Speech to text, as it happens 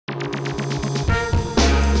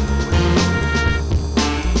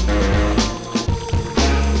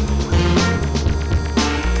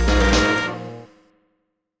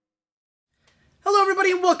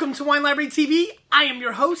welcome to Wine Library TV. I am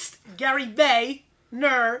your host, Gary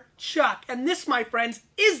Vaynerchuk. And this, my friends,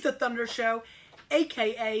 is the Thunder Show,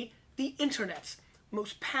 aka the Internet's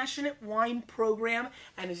most passionate wine program.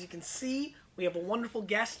 And as you can see, we have a wonderful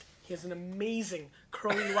guest. He has an amazing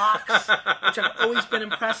curly locks, which I've always been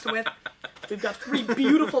impressed with. We've got 3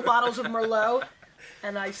 beautiful bottles of Merlot.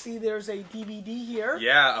 And I see there's a DVD here.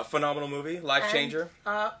 Yeah, a phenomenal movie, life changer.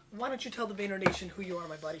 Why don't you tell the Vayner Nation who you are,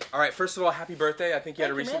 my buddy? All right, first of all, happy birthday. I think you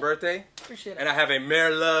had a recent birthday. Appreciate it. And I have a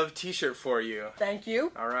Merlove t-shirt for you. Thank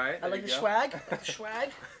you. All right. I like the swag. I like the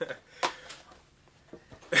swag.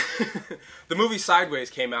 The movie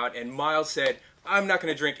Sideways came out, and Miles said, I'm not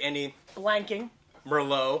going to drink any Blanking.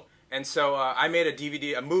 Merlot. And so I made a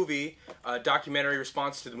DVD, a movie, a documentary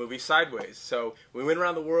response to the movie Sideways. So we went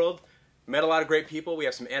around the world, met a lot of great people. We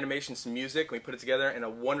have some animation, some music, and we put it together in a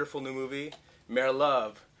wonderful new movie,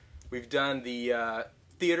 Merlove. We've done the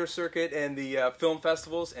theater circuit and the film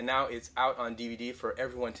festivals, and now it's out on DVD for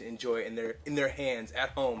everyone to enjoy in their hands,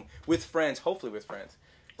 at home, with friends, hopefully with friends.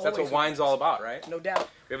 So that's what wine's all about, right? No doubt.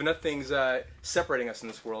 We have enough things separating us in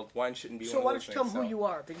this world. Wine shouldn't be one of those So why don't you tell things, them who you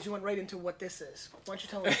are? Because you went right into what this is. Why don't you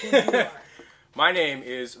tell them who you are? My name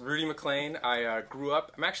is Rudy McClain. I grew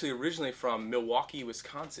up, I'm actually originally from Milwaukee,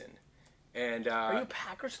 Wisconsin. And are you a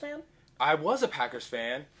Packers fan? I was a Packers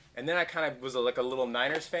fan, and then I kind of was like a little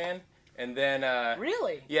Niners fan, and then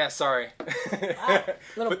Really? Yeah, sorry. Wow.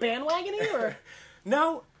 Little bandwagoning or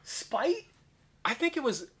No, spite? I think it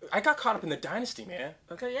was. I got caught up in the dynasty, man.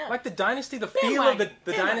 Okay, yeah. Like the dynasty, the feel of the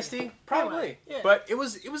dynasty, probably. Yeah. But it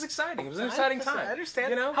was exciting. It was an exciting time. I understand.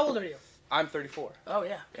 You know? How old are you? I'm 34. Oh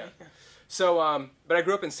yeah. Okay. Yeah. So, but I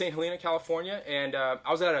grew up in St. Helena, California, and I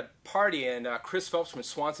was at a party, and Chris Phelps from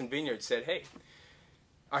Swanson Vineyard said, "Hey,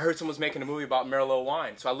 I heard someone was making a movie about Merlot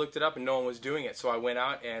wine." So I looked it up, and no one was doing it. So I went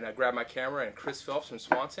out and I grabbed my camera, and Chris Phelps from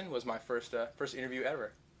Swanson was my first interview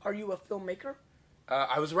ever. Are you a filmmaker?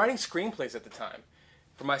 I was writing screenplays at the time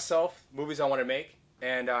for myself, movies I wanted to make,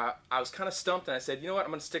 and I was kind of stumped, and I said, "You know what?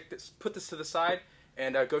 I'm going to put this to the side,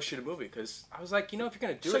 and go shoot a movie." Because I was like, you know, if you're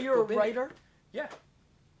going to do it, so you're a writer? Yeah.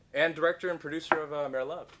 And director and producer of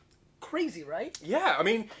Merlove. Crazy, right? Yeah, I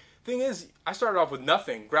mean, thing is, I started off with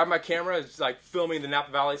nothing. Grabbed my camera, it's like filming the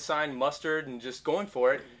Napa Valley sign, mustard, and just going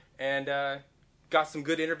for it. And got some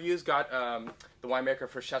good interviews, got the winemaker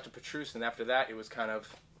for Chateau Petrus, and after that, it was kind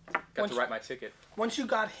of, got to write my ticket. Once you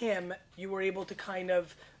got him, you were able to kind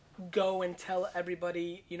of go and tell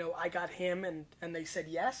everybody, you know, I got him, and they said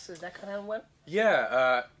yes? Is that kind of how it went?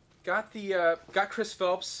 Yeah, got Chris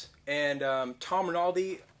Phelps and Tom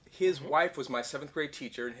Rinaldi. His wife was my 7th grade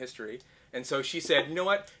teacher in history, and so she said, you know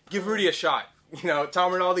what, give Rudy a shot. You know,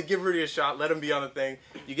 Tom Rinaldi, give Rudy a shot, let him be on the thing.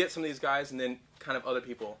 You get some of these guys, and then kind of other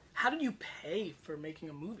people. How did you pay for making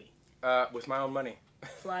a movie? With my own money.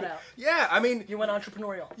 Flat out. Yeah, I mean, you went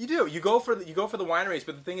entrepreneurial. You do. You go for the wineries,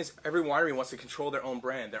 but the thing is, every winery wants to control their own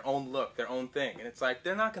brand, their own look, their own thing, and it's like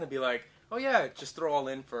they're not going to be like, oh yeah, just throw all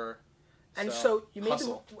in for. And so you made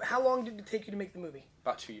hustle. How long did it take you to make the movie?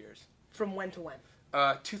 About 2 years. From when to when?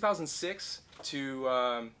 2006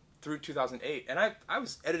 to through 2008, and I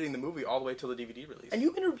was editing the movie all the way till the DVD release. And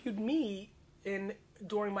you interviewed me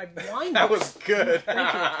during my wine. That was good.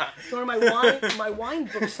 Thank you. During my wine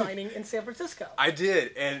book signing in San Francisco. I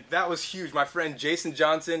did, and that was huge. My friend Jason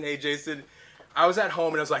Johnson. Hey Jason, I was at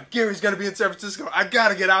home and I was like, Gary's gonna be in San Francisco. I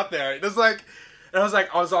gotta get out there. It was like, and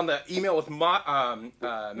I was on the email with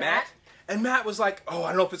Matt. And Matt was like, oh, I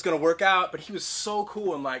don't know if it's going to work out, but he was so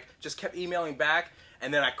cool and like just kept emailing back.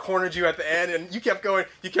 And then I cornered you at the end, and you kept going,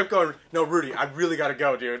 no, Rudy, I really got to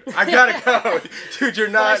go, dude. I got to go. Dude, you're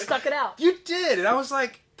not. But I stuck it out. You did. And I was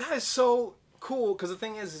like, that is so cool. Because the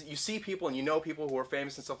thing is, you see people and you know people who are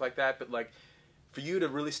famous and stuff like that, but like, for you to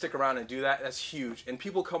really stick around and do that, that's huge. And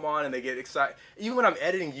people come on and they get excited. Even when I'm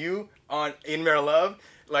editing you in Merlove,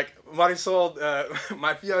 like Marisol,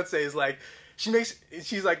 my fiance, is like,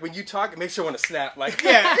 she's like, when you talk, it makes her want to snap. Like,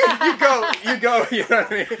 yeah, you go, you know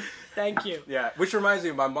what I mean? Thank you. Yeah, which reminds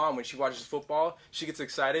me of my mom. When she watches football, she gets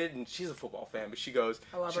excited, and she's a football fan, but she goes,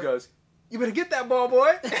 you better get that ball,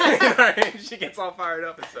 boy. You know what I mean? She gets all fired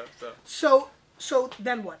up and stuff. So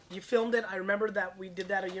then what? You filmed it. I remember that we did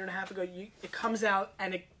that a year and a half ago. It comes out,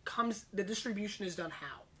 and the distribution is done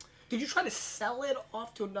how? Did you try to sell it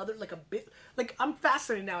off to another, like a bit? Like, I'm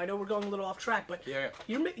fascinated now. I know we're going a little off track, but yeah.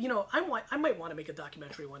 You know, I might want to make a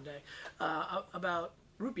documentary one day about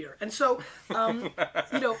root beer. And so,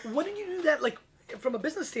 you know, what did you do that, like, from a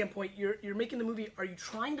business standpoint, you're making the movie. Are you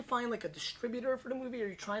trying to find like a distributor for the movie? Are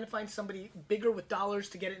you trying to find somebody bigger with dollars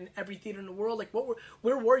to get it in every theater in the world? Like,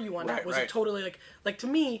 where were you on that? Was it totally like to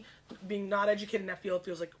me, being not educated in that field,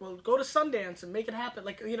 feels like, well, go to Sundance and make it happen.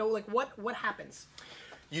 Like, you know, like what happens?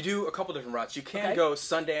 You do a couple different routes. You can Okay. go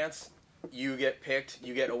Sundance. You get picked.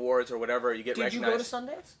 You get awards or whatever. You get Did you recognized. go to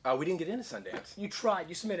Sundance? We didn't get into Sundance. You tried.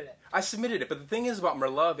 You submitted it. I submitted it, but the thing is about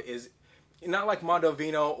Merlove is not like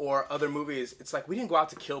Mondovino or other movies. It's like we didn't go out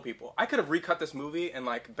to kill people. I could have recut this movie and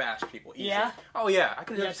like bashed people easily. Yeah? Oh yeah, I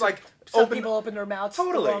could have Yeah, just like some people open their mouths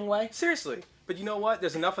totally the wrong way. Seriously, but you know what?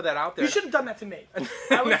 There's enough of that out there. You should have done that to me.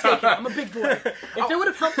 I would take it. I'm a big boy. If it would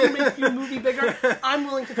have helped you make your movie bigger, I'm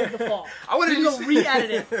willing to take the fall. I wanted You to go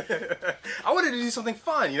re-edit it. I wanted to do something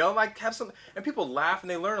fun, you know, like have some, and people laugh and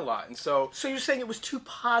they learn a lot, and so. So you're saying it was too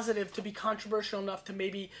positive to be controversial enough to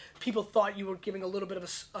maybe people thought you were giving a little bit of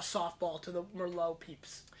a softball to the Merlot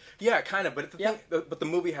peeps. Yeah, kind of, but Yeah. but the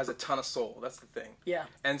movie has a ton of soul. That's the thing. Yeah.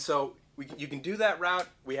 And so you can do that route.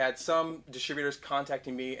 We had some distributors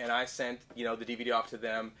contacting me, and I sent the DVD off to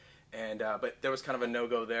them, and but there was kind of a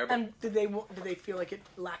no-go there. But And did they feel like it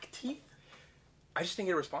lacked teeth? I just didn't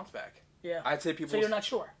get a response back. Yeah. I'd say people. So you're not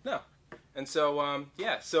sure? No. And so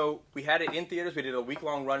yeah, so we had it in theaters. We did a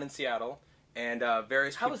week-long run in Seattle, and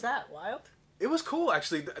various. How was that? Wild? It was cool,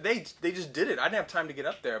 actually. They just did it. I didn't have time to get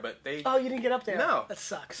up there, but they. Oh, you didn't get up there? No. That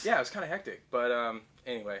sucks. Yeah, it was kind of hectic, but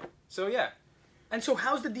anyway. So yeah, And so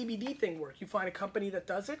how's the DVD thing work? You find a company that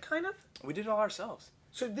does it, kind of? we did it all ourselves.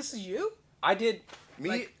 So this is you? I did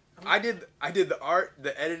I did the art,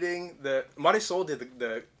 the editing, the Marisol did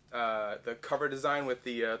the cover design with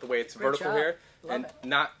the way it's Great vertical job. here, Love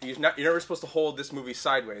and it. you're never supposed to hold this movie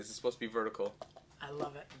sideways. It's supposed to be vertical. I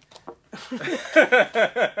love it.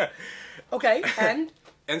 Okay, and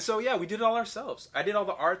And so yeah, we did it all ourselves. I did all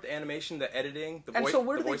the art, the animation, the editing, the voice, so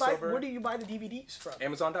where the do they buy? voiceover. Where do you buy the DVDs from?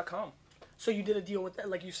 Amazon.com. So you did a deal with that,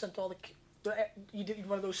 like you sent all you did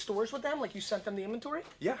one of those stores with them, like you sent them the inventory.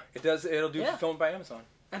 Yeah, it does. It'll do Yeah. filmed by Amazon.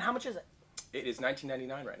 And how much is it? It is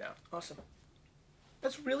 $19.99 right now. Awesome.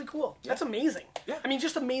 That's really cool. Yeah. That's amazing. Yeah. I mean,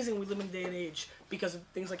 just amazing. We live in a day and age because of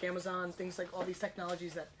things like Amazon, things like all these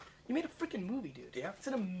technologies that you made a freaking movie, dude. Yeah. It's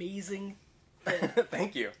an amazing thing.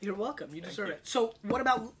 Thank you. You're welcome. You deserve you. it. So, what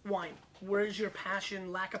about wine? Where's your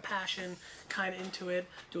passion, lack of passion, kind of into it?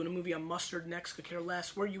 Doing a movie on mustard next, could care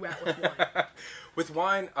less. Where are you at with wine? With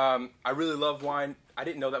wine, I really love wine. I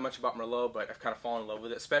didn't know that much about Merlot, but I've kind of fallen in love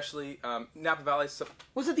with it, especially Napa Valley. So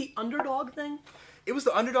Was it the underdog thing? it was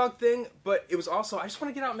the underdog thing, but it was also, I just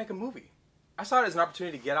want to get out and make a movie. I saw it as an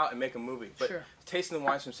opportunity to get out and make a movie. But Sure. tasting the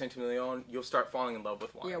wines from Saint-Emilion, you'll start falling in love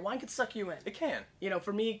with wine. Yeah, wine could suck you in. It can. You know,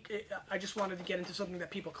 for me, I just wanted to get into something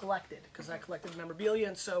that people collected because I collected memorabilia,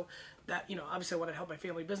 and so that, you know, obviously I wanted to help my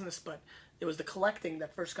family business, but it was the collecting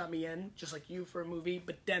that first got me in, just like you for a movie,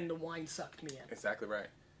 but then the wine sucked me in. Exactly right.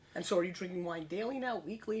 And so are you drinking wine daily now,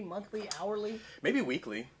 weekly, monthly, hourly? Maybe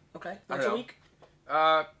weekly. Okay, I once don't a know. week?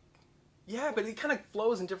 Yeah, but it kind of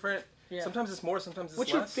flows in different. Yeah. Sometimes it's more, sometimes it's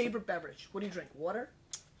What's less. your favorite beverage? What do you drink? Water?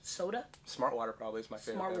 Soda? Smart water probably is my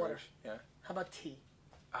favorite. Smart water. beverage. Yeah. How about tea?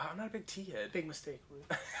 I'm not a big tea head. Big mistake,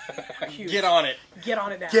 Rude. Huge. Get on it. Get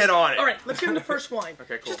on it now. Get on it. All right, let's get into the first wine.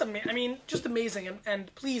 Okay, cool. Just amazing.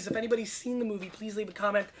 And please, if anybody's seen the movie, please leave a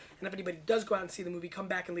comment. And if anybody does go out and see the movie, come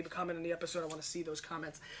back and leave a comment in the episode. I want to see those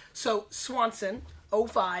comments. So, Swanson,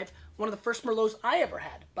 05, one of the first Merlots I ever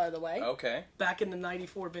had, by the way. Okay. Back in the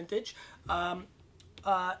 94 vintage.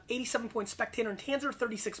 87-point Spectator and Tanzer,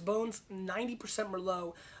 36 bones, 90%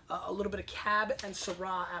 Merlot, a little bit of Cab and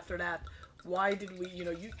Syrah after that. Why did we,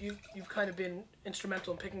 you've kind of been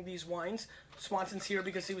instrumental in picking these wines. Swanson's here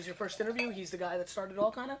because he was your first interview. He's the guy that started it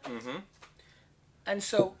all, kind of. Mm-hmm. And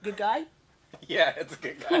so, good guy? Yeah, it's a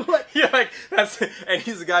good guy. What? Yeah, like, and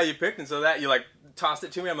he's the guy you picked, and so that, you, like, tossed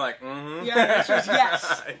it to me, I'm like, mm-hmm. Yeah, the answer is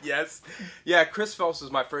yes. Yes. Yeah, Chris Phelps was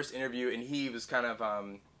my first interview, and he was kind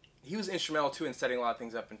of, he was instrumental, too, in setting a lot of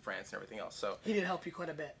things up in France and everything else, so. He did help you quite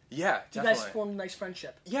a bit. Yeah, You definitely. guys formed a nice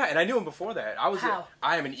friendship. Yeah, and I knew him before that. How?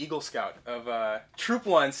 I am an Eagle Scout of Troop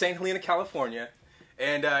 1, St. Helena, California.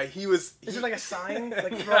 And he was... Is it like a sign?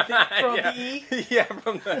 Like throw up the E? Yeah,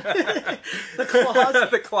 from the... The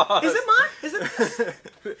claws? the claws. Is it mine? Is it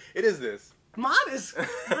this? It is this. Mine is...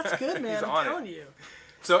 That's good, man. He's I'm on it. telling you.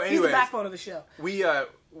 So He's anyways, the backbone of the show. we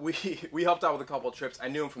helped out with a couple of trips. I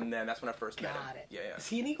knew him from then. That's when I first met him. Got it. Yeah, yeah. Is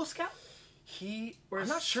he an Eagle Scout? I'm his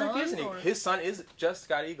not sure if he is an son, Eagle. or- His son is just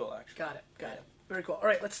got Eagle, actually. Got it. Got it. Very cool. All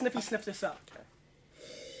right, let's sniff this up.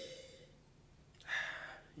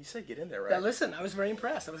 You said get in there, right? Now, listen, I was very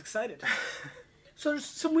impressed. I was excited. So there's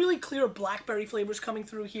some really clear blackberry flavors coming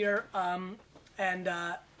through here.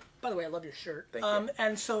 By the way, I love your shirt. Thank you.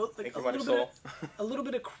 And so like Thank you, Money a little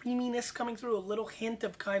bit of creaminess coming through, a little hint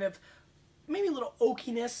of kind of maybe a little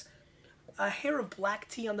oakiness. a hair of black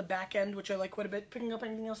tea on the back end, which I like quite a bit. Picking up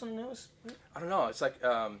anything else on the nose? I don't know. It's like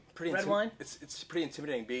pretty. Red wine? It's pretty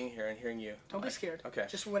intimidating being here and hearing you. Don't be scared. Okay.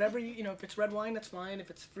 Just whatever you know. If it's red wine, that's fine. If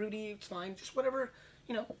it's fruity, it's fine. Just whatever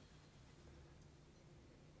you know.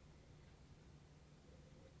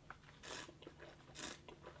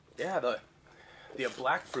 Yeah, the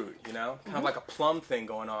black fruit, you know, kind of like a plum thing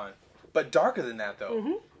going on, but darker than that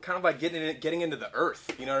though. Kind of like getting into the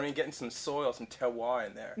earth. You know what I mean? Getting some soil, some terroir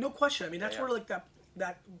in there. No question. I mean, that's where like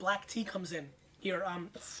that black tea comes in here.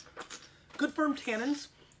 Good firm tannins,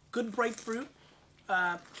 good bright fruit,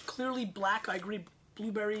 clearly black. I agree.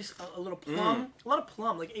 Blueberries, a little plum, a lot of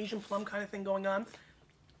plum, like Asian plum kind of thing going on.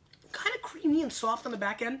 Kind of creamy and soft on the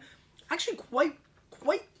back end. Actually, quite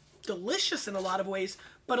delicious in a lot of ways,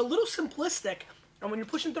 but a little simplistic. And when you're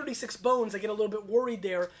pushing 36 bones, I get a little bit worried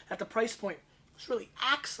there at the price point. This really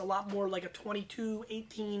acts a lot more like a $22,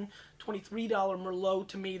 $18, $23 Merlot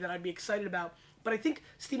to me that I'd be excited about. But I think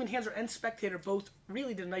Steven Hanser and Spectator both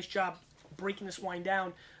really did a nice job breaking this wine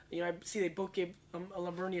down. You know, I see they both gave a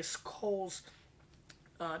Lavernus Coles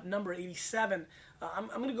number 87. I'm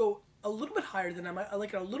going to go a little bit higher than them. I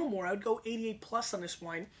like it a little more. I would go 88 plus on this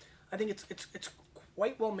wine. I think it's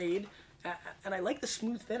quite well made, and I like the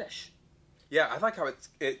smooth finish. Yeah, I like how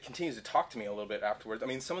it continues to talk to me a little bit afterwards. I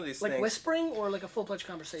mean, some of these things... Like whispering or like a full-fledged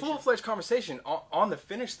conversation? Full-fledged conversation. On the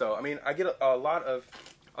finish, though, I mean, I get a lot of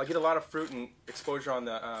fruit and exposure on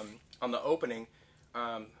the opening.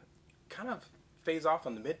 Kind of phase off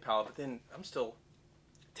on the mid-palate, but then I'm still...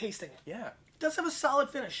 Tasting it. Yeah. It does have a solid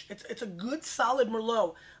finish. It's a good, solid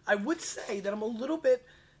Merlot. I would say that I'm a little bit...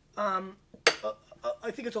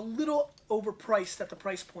 I think it's a little overpriced at the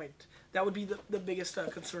price point. That would be the biggest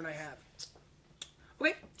concern I have.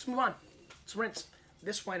 Okay, let's move on. Let's rinse.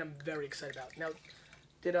 This wine I'm very excited about. Now,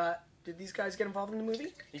 did these guys get involved in the movie?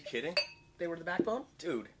 Are you kidding? They were the backbone?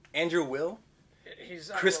 Dude, Andrew Will? He's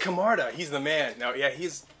Chris Camarda, he's the man. Now, yeah,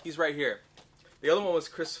 he's right here. The other one was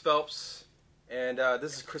Chris Phelps, and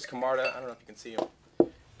this is Chris Camarda. I don't know if you can see him.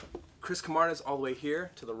 Chris Camarda's all the way here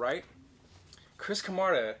to the right. Chris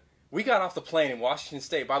Camarda, we got off the plane in Washington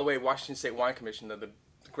State. By the way, Washington State Wine Commission, they're the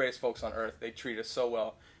greatest folks on earth. They treat us so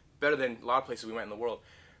well. Better than a lot of places we went in the world.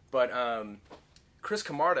 But Chris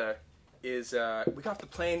Camarda is, we got off the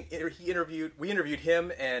plane, we interviewed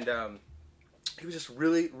him, and he was just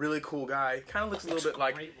really, really cool guy. Kind of looks a little bit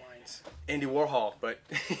like great wines. Andy Warhol, but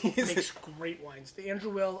makes great wines. The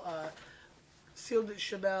Andrew Will, Ciel de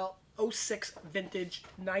Chabelle, 06 vintage,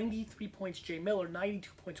 93 points Jay Miller, 92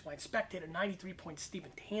 points Wine Spectator, 93 points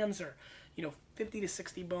Steven Hanser, 50 to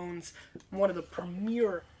 60 bones, one of the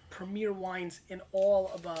premier wines in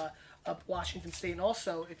all of Washington State. And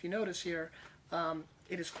also, if you notice here,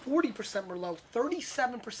 it is 40% Merlot,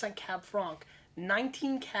 37% Cab Franc,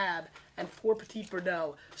 19 Cab, and 4 Petit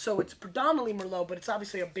Verdot. So it's predominantly Merlot, but it's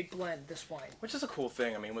obviously a big blend, this wine. Which is a cool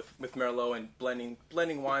thing, I mean, with Merlot and blending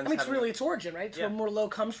wines. I mean, it's really its origin, right? It's where Merlot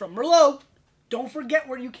comes from. Merlot, don't forget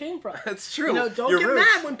where you came from. That's true. Don't get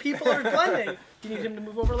mad when people are blending. You need him to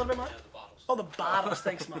move over a little bit more? Yeah, the bottles. Oh, the bottles.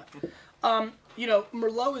 Thanks, Mott.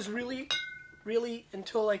 Merlot is really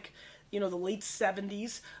until like, the late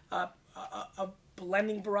 70s, a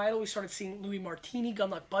blending varietal. We started seeing Louis Martini,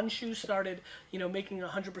 Gunlock Bunshoe started, making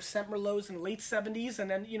 100% Merlots in the late 70s, and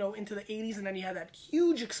then, into the 80s, and then you had that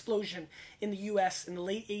huge explosion in the U.S. in the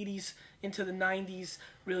late 80s into the 90s,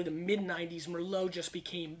 really the mid-90s. Merlot just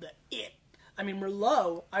became the it. I mean,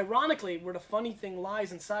 Merlot, ironically, where the funny thing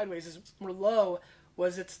lies in Sideways is Merlot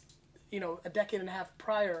was a decade and a half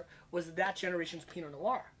prior, was that generation's Pinot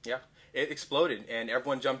Noir. Yeah, it exploded, and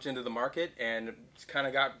everyone jumped into the market, and it kind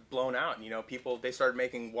of got blown out. People, they started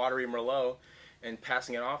making watery Merlot and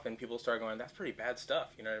passing it off, and people started going, that's pretty bad stuff,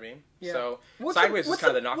 you know what I mean? Yeah. So Sideways was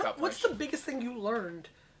kind of the knockout punch. What's the biggest thing you learned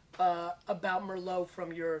about Merlot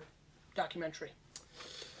from your documentary?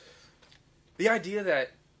 The idea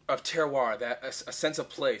of terroir, that a sense of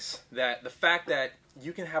place, that the fact that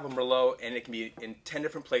you can have a Merlot and it can be in 10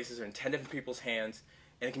 different places or in 10 different people's hands,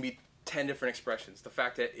 and it can be 10 different expressions. The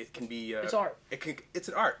fact that it can be... it's art. It's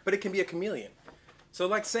an art, but it can be a chameleon. So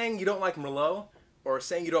like saying you don't like Merlot, or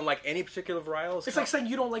saying you don't like any particular varietal... It's like saying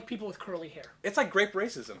you don't like people with curly hair. It's like grape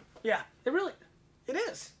racism. Yeah, it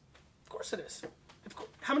is. Of course it is.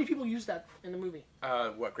 How many people use that in the movie?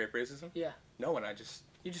 What, grape racism? Yeah. No one,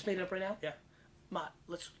 You just made it up right now? Yeah. Mott,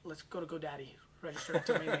 let's go to GoDaddy. Register it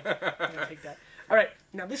to me. I'm going to take that. All right.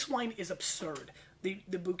 Now, this wine is absurd. The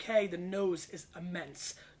bouquet, the nose is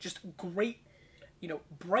immense. Just great,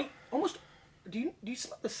 bright, almost... Do you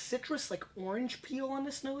smell the citrus, like orange peel on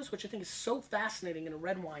this nose, which I think is so fascinating in a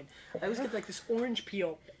red wine? I always get like this orange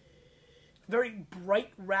peel. very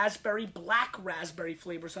bright raspberry, black raspberry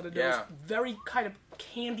flavors on the nose. Yeah. Very kind of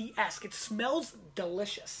candy-esque. It smells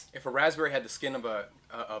delicious. If a raspberry had the skin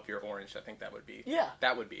of your orange, I think that would be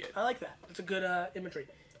that would be it. I like that. It's a good imagery.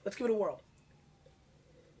 Let's give it a whirl.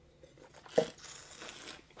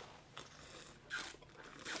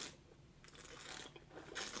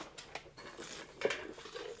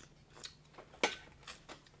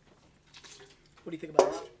 What do you think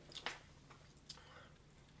about this?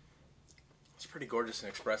 It's pretty gorgeous and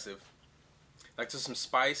expressive. Like just some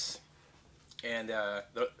spice, and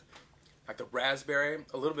like the raspberry,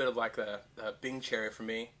 a little bit of like the Bing cherry for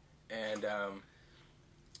me, and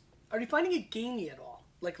Are you finding it gamey at all?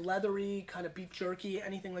 Like leathery, kind of beef jerky,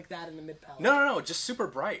 anything like that in the mid palate? no, just super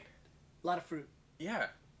bright. A lot of fruit. Yeah.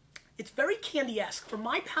 It's very candy-esque. For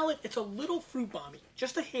my palate, it's a little fruit bomby,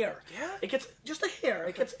 just a hair. Yeah? It gets just a hair.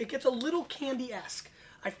 It gets a little candy-esque.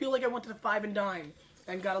 I feel like I went to the Five and Dime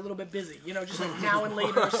and got a little bit busy. You know, just like Now and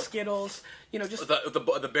Later, Skittles. You know, just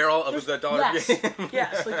The barrel of the dollar. Yes,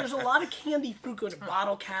 yes. Like there's a lot of candy fruit going to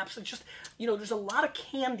bottle caps. It's just, you know, there's a lot of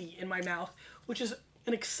candy in my mouth, which is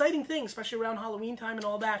an exciting thing, especially around Halloween time and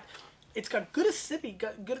all that. It's got good acidity,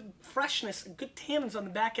 got good freshness, good tannins on the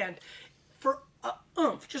back end. For a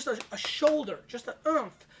oomph, just a shoulder, just an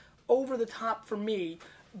oomph over the top for me,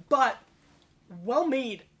 but well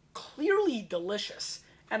made, clearly delicious.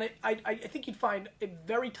 And I think you'd find it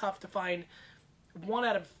very tough to find 1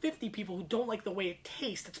 out of 50 people who don't like the way it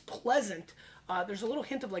tastes. It's pleasant. There's a little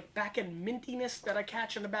hint of like back end mintiness that I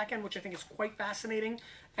catch in the back end, which I think is quite fascinating.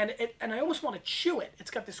 And I almost want to chew it. It's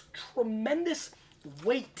got this tremendous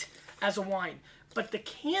weight as a wine, but the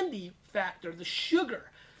candy factor, the sugar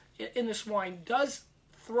in this wine does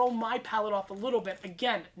throw my palate off a little bit.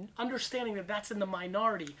 Again, understanding that that's in the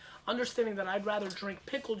minority, understanding that I'd rather drink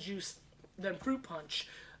pickle juice than fruit punch,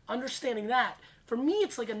 understanding that. For me,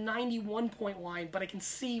 it's like a 91-point wine, but I can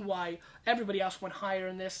see why everybody else went higher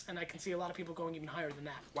in this, and I can see a lot of people going even higher than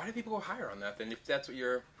that. Why do people go higher on that then, if that's what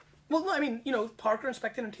you're... Well, I mean, you know, Parker,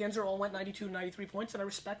 Inspected, and Tanzer all went 92 and 93 points, and I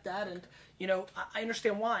respect that, and, you know, I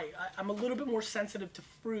understand why. I'm a little bit more sensitive to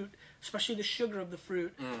fruit, especially the sugar of the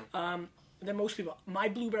fruit, than most people. My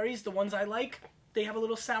blueberries, the ones I like, they have a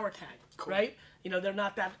little sour tang, right? You know, they're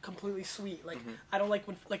not that completely sweet. Like, I don't like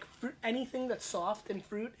when, like, fruit, anything that's soft in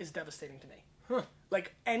fruit is devastating to me. Huh.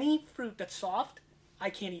 Like, any fruit that's soft, I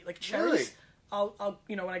can't eat. Like, cherries, Really? I'll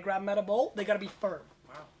you know, when I grab them at a bowl, they gotta be firm.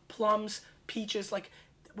 Wow. Plums, peaches, like,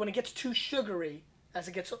 when it gets too sugary, as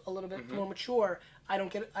it gets a little bit more mature, I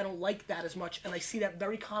don't like that as much, and I see that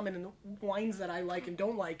very common in the wines that I like and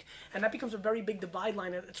don't like, and that becomes a very big divide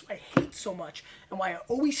line, and it's what I hate so much, and why I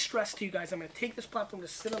always stress to you guys, I'm going to take this platform to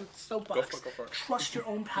sit on the soapbox. Go for it. Trust your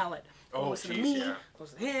own palate. Don't listen to geez, me, yeah. don't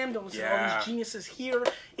listen to him, don't listen to all these geniuses here.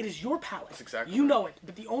 It is your palate. That's exactly You right. know it,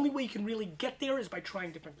 but the only way you can really get there is by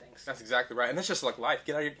trying different things. That's exactly right, and that's just like life.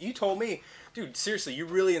 Get out of your... You told me, dude, seriously, you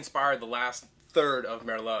really inspired the last third of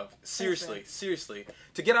Merlove. Seriously.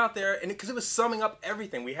 To get out there, and because it was summing up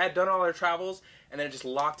everything. We had done all our travels, and then it just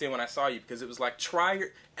locked in when I saw you, because it was like,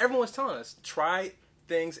 everyone was telling us, try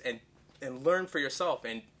things and learn for yourself,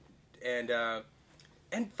 and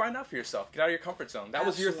find out for yourself. Get out of your comfort zone. That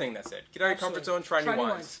was your thing that said, get out of your comfort zone, try new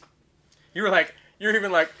wines. You were like, you're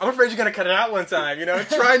even like, I'm afraid you're going to cut it out one time, you know?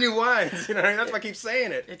 Try new wines, you know? That's why I keep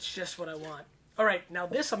saying it. It's just what I want. All right, now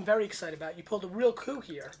this I'm very excited about. You pulled a real coup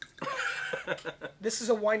here. This is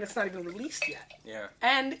a wine that's not even released yet. Yeah.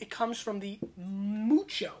 And it comes from the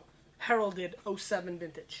mucho heralded 07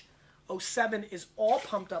 vintage. 07 is all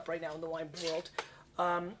pumped up right now in the wine world.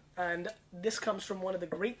 And this comes from one of the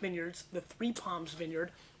great vineyards, the Three Palms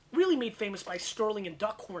Vineyard, really made famous by Sterling and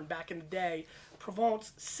Duckhorn back in the day.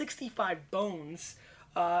 Provence, 65 bones.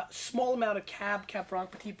 Small amount of Cab Franc,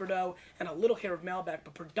 Petit Verdot, and a little hair of Malbec,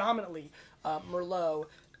 but predominantly Merlot.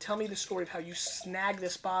 Tell me the story of how you snagged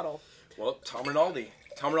this bottle. Well, Tom Rinaldi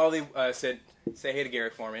said, say hey to Gary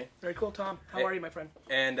for me. Very cool, Tom. How are you, my friend?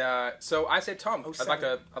 And so I said, Tom,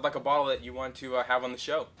 07. I'd like a bottle that you want to have on the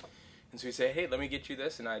show. And so he said, hey, let me get you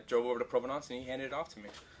this. And I drove over to Provence, and he handed it off to me.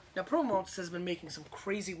 Now, Provence has been making some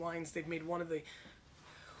crazy wines. They've made one of the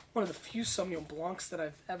few Sauvignon Blancs that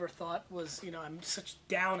I've ever thought was, you know, I'm such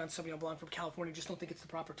down on Sauvignon Blanc from California. Just don't think it's the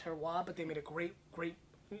proper terroir, but they made a great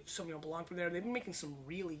Sauvignon Blanc from there. They've been making some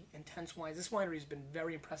really intense wines. This winery has been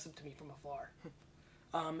very impressive to me from afar.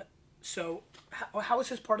 So how was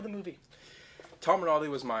his part of the movie? Tom Rinaldi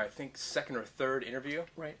was my, I think, second or third interview.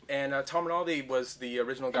 Right. And Tom Rinaldi was the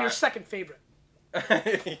original guy. And your second favorite.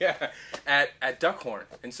 Yeah, at Duckhorn.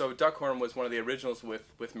 And so Duckhorn was one of the originals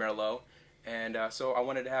with Merlot. And so I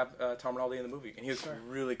wanted to have Tom Rinaldi in the movie. And he was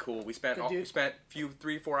really cool. We spent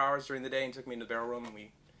 3-4 hours during the day, and took me into the barrel room, and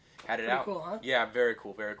had it Pretty out. cool, huh? Yeah, very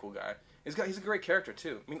cool guy. He's a great character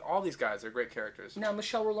too. I mean, all these guys are great characters. Now,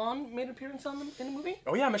 Michelle Roland made an appearance in the movie.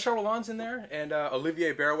 Oh yeah, Michelle Roland's in there, and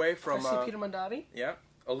Olivier Berouet from. I see Peter Mondavi. Yeah,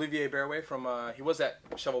 Olivier Berouet from. He was at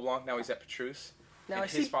Cheval Blanc. Now he's at Petrus. Now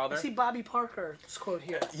his father. I see Bobby Parker's quote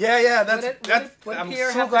here. Yeah, What I'm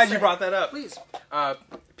Pierre so have to glad say? you brought that up. Please.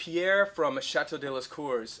 Pierre from Chateau de las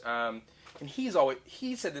Cours, and he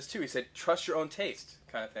said this too. He said, "Trust your own taste,"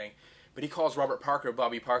 kind of thing. But he calls Robert Parker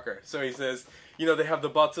Bobby Parker. So he says, they have the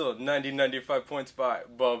bottle 95 points by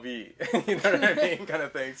Bobby. You know what I mean, kind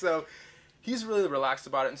of thing. So he's really relaxed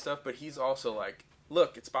about it and stuff. But he's also like,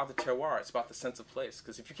 look, it's about the terroir. It's about the sense of place.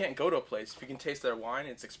 Because if you can't go to a place, if you can taste their wine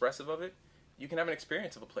and it's expressive of it, you can have an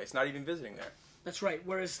experience of a place, not even visiting there. That's right.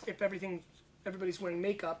 Whereas if everybody's wearing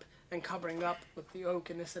makeup and covering up with the oak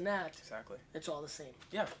and this and that, Exactly. it's all the same.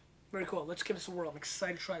 Yeah. Very cool. Let's give this a whirl. I'm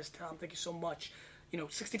excited to try this, Tom. Thank you so much.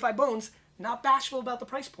 65 bones, not bashful about the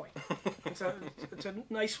price point. It's a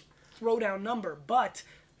nice throwdown number, but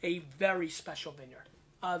a very special vineyard.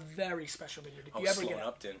 A very special vineyard. If you ever Sloan get it.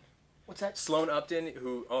 Upton. What's that? Sloan Upton,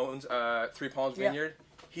 who owns Three Palms Vineyard,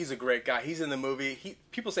 he's a great guy. He's in the movie.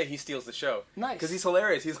 People say he steals the show. Nice. Because he's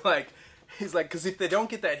hilarious. He's like, because if they don't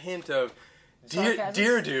get that hint of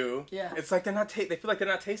deer do, it's like they feel like they're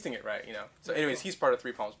not tasting it right, So anyways, he's part of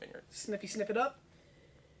Three Palms Vineyard. Sniff it up.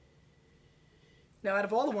 Now, out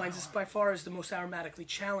of all the wines, this by far is the most aromatically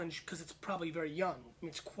challenged because it's probably very young. I mean,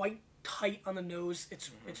 it's quite tight on the nose.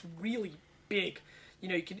 It's really big.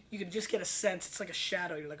 You can just get a sense. It's like a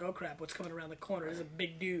shadow. You're like, oh crap, what's coming around the corner? There's a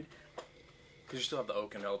big dude. Because you still have the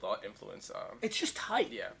oak and Merlot influence. It's just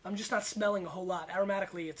tight. Yeah. I'm just not smelling a whole lot.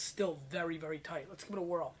 Aromatically, it's still very, very tight. Let's give it a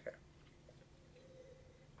whirl. Okay.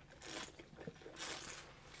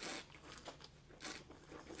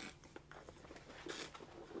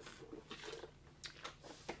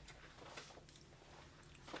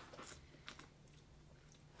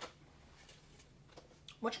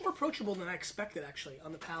 Much more approachable than I expected, actually,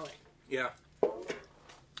 on the palate. Yeah.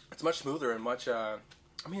 It's much smoother and much.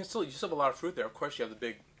 You still have a lot of fruit there. Of course, you have the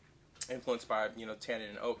big influence by tannin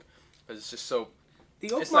and oak, but it's just so.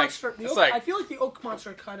 The oak it's monster. like, I feel like the oak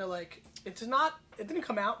monster kind of like it's not. It didn't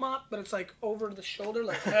come out mop, but it's like over the shoulder,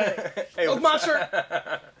 like hey, hey oak monster.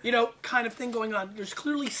 Kind of thing going on. There's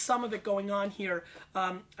clearly some of it going on here.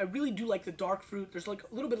 I really do like the dark fruit. There's like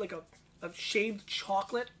a little bit like a shaved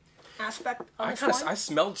chocolate aspect on this wine. I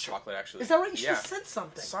smelled chocolate actually. Is that right? You should have said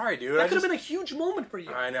something. Sorry, dude. That could have been a huge moment for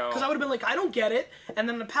you. I know. Because I would have been like, I don't get it. And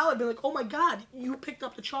then the palate would be like, oh my god, you picked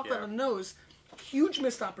up the chocolate on the nose. Huge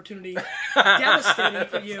missed opportunity. Devastating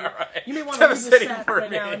for you. Right. You may want to leave this set right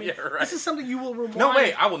now. I mean, right. This is something you will rewind. No,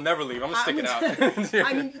 wait. I will never leave. I'm going to stick it out.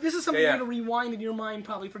 I mean, this is something you're going to rewind in your mind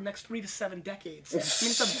probably for the next 3 to 7 decades. I mean,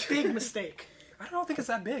 it's a big mistake. I don't think it's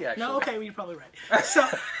that big, actually. No, okay, well, you're probably right. So,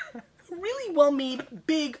 really well-made,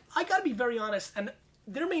 big. I got to be very honest, and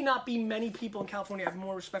there may not be many people in California I have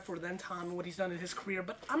more respect for than Tom and what he's done in his career,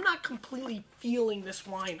 but I'm not completely feeling this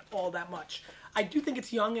wine all that much. I do think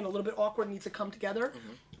it's young and a little bit awkward and needs to come together,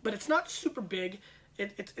 but it's not super big.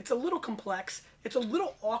 It's a little complex. It's a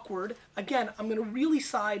little awkward. Again, I'm going to really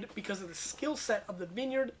side because of the skill set of the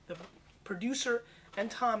vineyard, the producer, and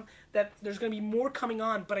Tom, that there's going to be more coming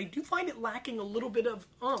on, but I do find it lacking a little bit of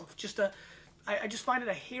oomph. I just find it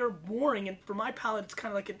a hair boring, and for my palate, it's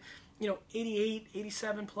kind of like an 88,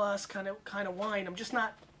 87 plus kind of wine. I'm just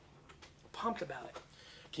not pumped about it.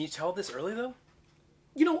 Can you tell this early though?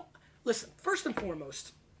 Listen, first and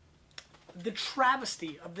foremost, the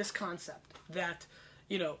travesty of this concept that,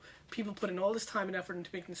 people put in all this time and effort into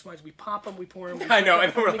making these wines. We pop them, we pour them, we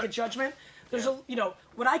make a judgment. There's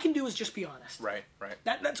what I can do is just be honest. Right.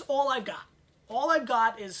 That's all I've got. All I've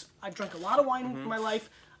got is I've drank a lot of wine in my life.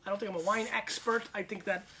 I don't think I'm a wine expert. I think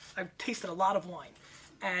that I've tasted a lot of wine.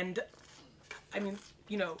 And, I mean,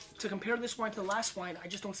 to compare this wine to the last wine, I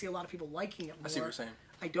just don't see a lot of people liking it more. I see what you're saying.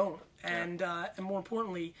 I don't. And more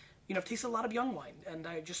importantly, I've tasted a lot of young wine, and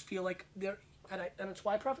I just feel like and it's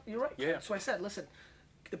why you're right. Yeah. That's why I said, listen,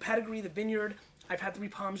 the pedigree, the vineyard, I've had 3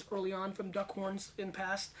 palms early on from Duckhorns in the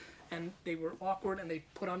past, and they were awkward, and they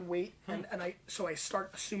put on weight, so I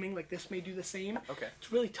start assuming like this may do the same. Okay. It's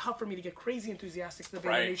really tough for me to get crazy enthusiastic to the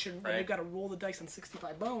Vayner Nation, and they've got to roll the dice on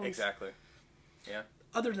 65 bones. Exactly. Yeah.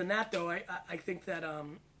 Other than that, though, I think that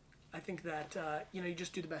you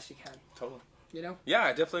just do the best you can. Totally. Yeah,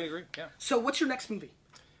 I definitely agree. Yeah. So, what's your next movie?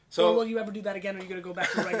 So, or will you ever do that again, or are you going to go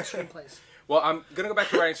back to writing screenplays? Well, I'm gonna go back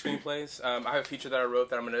to writing screenplays. I have a feature that I wrote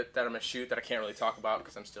that I'm gonna shoot that I can't really talk about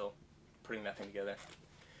because I'm still putting that thing together.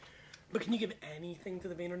 But can you give anything to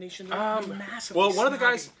the Vayner Nation? Massively well, one of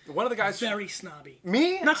the guys, very snobby.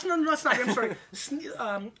 Me? Not snobby. I'm sorry.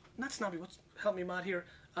 Not snobby. Help me, Mod here.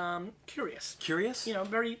 Curious. Curious? You know,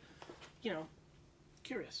 very,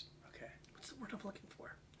 curious. Okay. What's the word I'm looking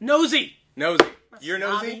for? Nosy. Nosy. That's You're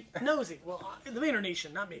nosy? Nosy. Well, the Vayner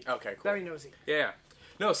Nation, not me. Okay, cool. Very nosy. Yeah.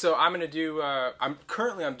 No, so I'm gonna do. I'm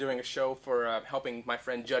doing a show for helping my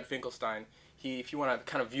friend Judd Finkelstein. If you want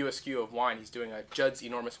to kind of view a skew of wine, he's doing a Judd's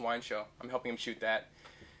Enormous Wine Show. I'm helping him shoot that.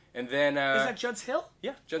 And then is that Judd's Hill?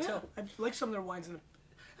 Yeah, Judd's Hill. I like some of their wines.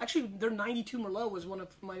 Actually, their 92 Merlot was one of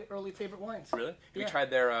my early favorite wines. Really? Yeah. You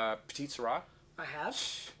tried their Petit Syrah? I have.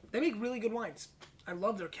 They make really good wines. I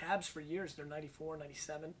love their cabs for years. They're 94,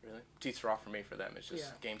 97. Really? Petit Syrah for me, for them, is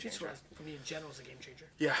just game changer. For me in general is a game changer.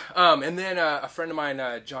 Yeah. And then a friend of mine,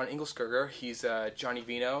 John Ingleskerger, he's Johnny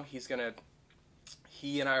Vino.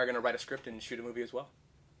 He and I are gonna write a script and shoot a movie as well.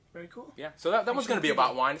 Very cool. Yeah. So that one's gonna be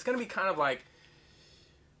about wine. It's gonna be kind of like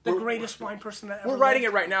the greatest wine person that ever we're writing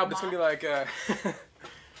it right now, but it's gonna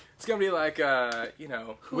be like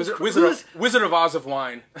Wizard of Oz of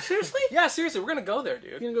wine. Seriously? Yeah, seriously, we're gonna go there,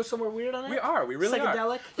 dude. You gonna go somewhere weird on it? We are. We really are.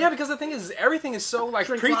 Psychedelic? Yeah, because the thing is, everything is so like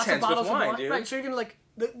pretense with wine, dude. Right. So you're gonna like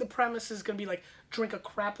the premise is gonna be like drink a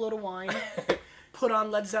crap load of wine, put on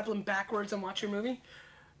Led Zeppelin backwards, and watch your movie.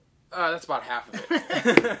 That's about half of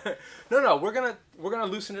it. No, we're gonna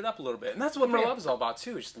loosen it up a little bit, and that's what Merlove is all about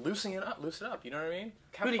too. Just loosen it up. You know what I mean?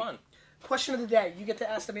 Have Rudy, fun. Question of the day. You get to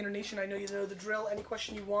ask the Vayner Nation. I know you know the drill. Any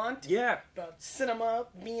question you want? Yeah. About cinema,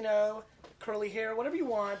 vino, curly hair, whatever you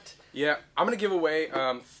want. Yeah, I'm gonna give away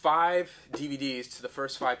 5 DVDs to the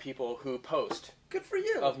first 5 people who post. Good for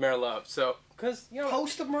you. Of Merlove. So, because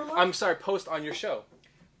post of Merlove. I'm sorry, post on your show.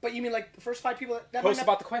 But you mean like the first 5 people that post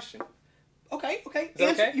about the question. Okay. Is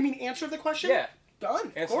that okay? You mean answer the question? Yeah.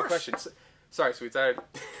 Done. Answer the question. Sorry, sweets.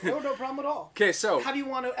 No problem at all. Okay, so how do you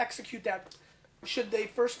want to execute that? Should the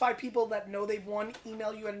first 5 people that know they've won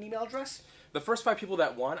email you at an email address? The first 5 people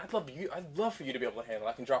that won, I'd love for you to be able to handle.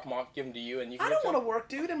 I can drop them off, give them to you, and you can. I don't want to work,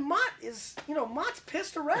 dude. And Mott's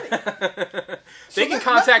pissed already. They can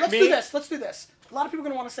contact me. Let's do this. A lot of people are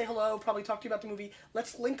going to want to say hello, probably talk to you about the movie.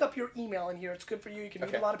 Let's link up your email in here. It's good for you. You can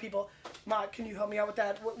meet a lot of people. Mott, can you help me out with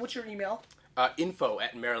that? What's your email?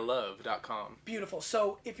 info@merlove.com. Beautiful.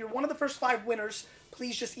 So if you're one of the first 5 winners,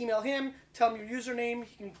 please just email him. Tell him your username.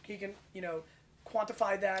 He can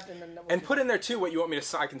quantify that, and then put in there too what you want me to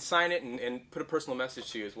sign. I can sign it and put a personal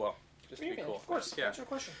message to you as well. Just to be cool. Of course. Yeah. That's your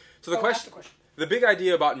question. So the big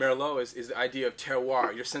idea about Merlot is the idea of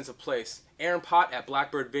terroir, your sense of place. Aaron Pott at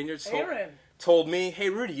Blackbird Vineyards told me, hey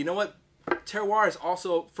Rudy, you know what? Terroir is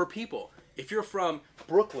also for people. If you're from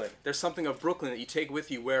Brooklyn, there's something of Brooklyn that you take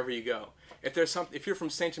with you wherever you go. If you're from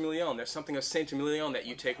Saint-Emilion, there's something of Saint-Emilion that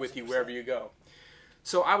you take with you wherever you go.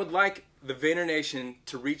 So I would like the Vayner Nation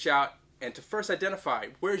to reach out and to first identify,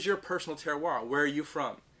 where's your personal terroir? Where are you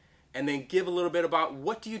from? And then give a little bit about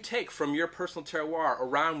what do you take from your personal terroir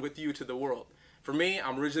around with you to the world. For me,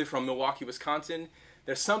 I'm originally from Milwaukee, Wisconsin.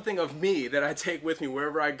 There's something of me that I take with me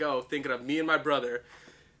wherever I go, thinking of me and my brother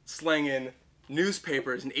slinging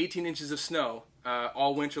newspapers in 18 inches of snow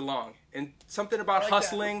all winter long. And something about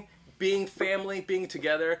hustling, being family, being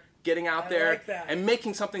together, getting out there, and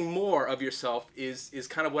making something more of yourself is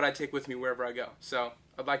kind of what I take with me wherever I go. So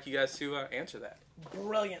I'd like you guys to answer that.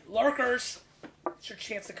 Brilliant. Lurkers, it's your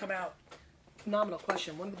chance to come out. Phenomenal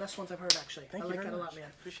question. One of the best ones I've heard, actually. Thank you like very that much. a lot,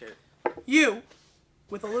 man. Appreciate it. You,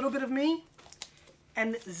 with a little bit of me,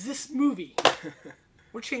 and this movie,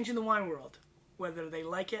 we're changing the wine world, whether they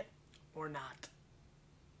like it or not.